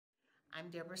I'm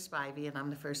Debra Spivey, and I'm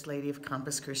the First Lady of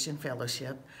Compass Christian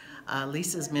Fellowship.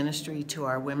 Lisa's ministry to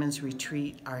our women's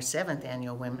retreat, our 7th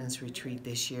annual women's retreat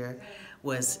this year,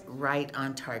 was right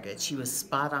on target. She was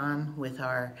spot on with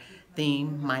our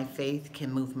theme, My Faith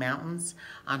Can Move Mountains.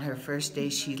 On her first day,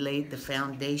 she laid the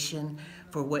foundation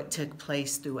for what took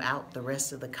place throughout the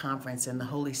rest of the conference, and the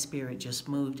Holy Spirit just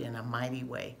moved in a mighty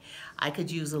way. I could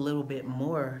use a little bit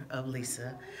more of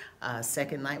Lisa.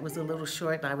 Second night was a little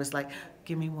short, and I was like,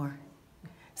 give me more.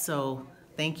 So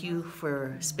thank you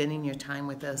for spending your time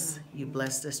with us. You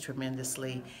blessed us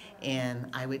tremendously, and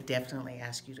I would definitely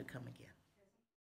ask you to come again.